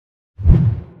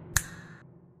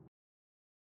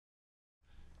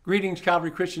Greetings,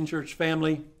 Calvary Christian Church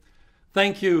family.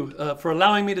 Thank you for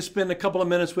allowing me to spend a couple of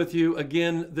minutes with you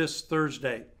again this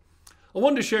Thursday. I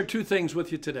wanted to share two things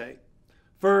with you today.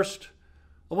 First,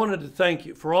 I wanted to thank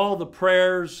you for all the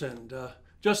prayers and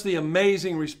just the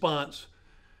amazing response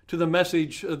to the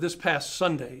message this past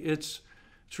Sunday. It's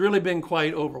really been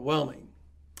quite overwhelming.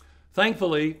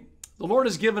 Thankfully, the Lord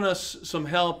has given us some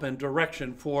help and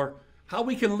direction for how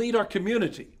we can lead our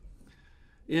community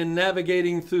in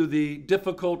navigating through the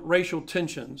difficult racial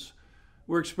tensions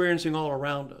we're experiencing all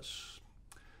around us.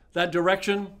 That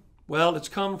direction, well, it's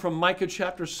come from Micah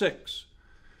chapter 6,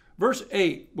 verse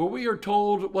 8, where we are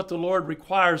told what the Lord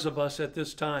requires of us at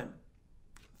this time.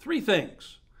 Three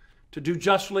things: to do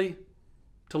justly,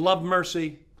 to love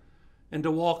mercy, and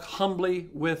to walk humbly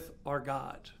with our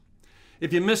God.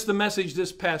 If you missed the message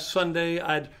this past Sunday,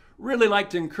 I'd really like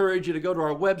to encourage you to go to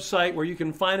our website where you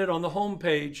can find it on the home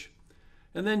page,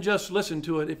 and then just listen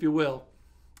to it, if you will,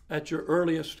 at your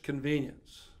earliest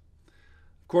convenience.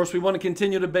 Of course, we want to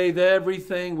continue to bathe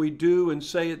everything we do and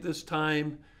say at this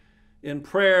time in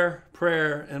prayer,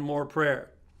 prayer, and more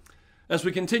prayer. As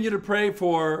we continue to pray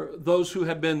for those who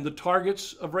have been the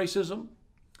targets of racism,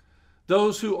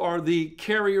 those who are the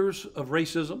carriers of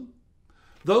racism,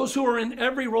 those who are in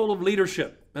every role of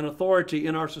leadership and authority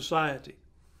in our society.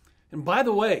 And by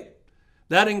the way,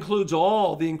 that includes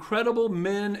all the incredible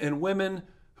men and women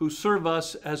who serve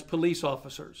us as police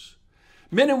officers.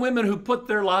 Men and women who put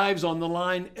their lives on the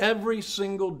line every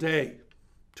single day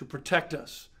to protect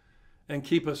us and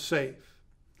keep us safe.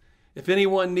 If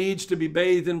anyone needs to be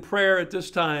bathed in prayer at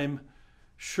this time,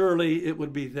 surely it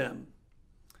would be them.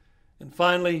 And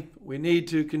finally, we need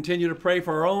to continue to pray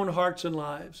for our own hearts and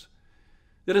lives,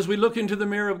 that as we look into the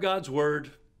mirror of God's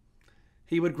Word,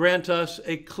 He would grant us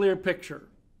a clear picture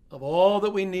of all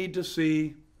that we need to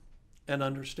see and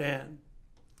understand.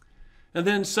 And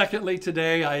then secondly,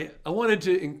 today, I wanted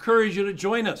to encourage you to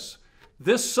join us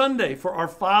this Sunday for our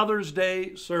Father's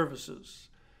Day services.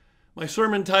 My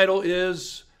sermon title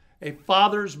is A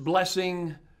Father's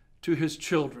Blessing to His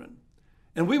Children.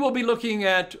 And we will be looking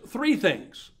at three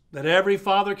things that every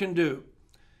father can do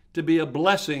to be a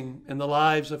blessing in the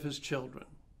lives of his children.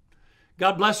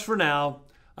 God bless for now.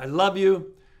 I love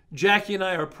you. Jackie and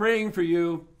I are praying for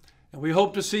you, and we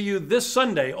hope to see you this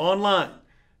Sunday online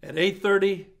at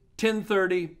 8:30,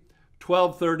 10:30,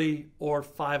 12:30, or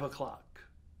 5 o'clock.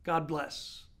 God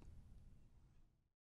bless.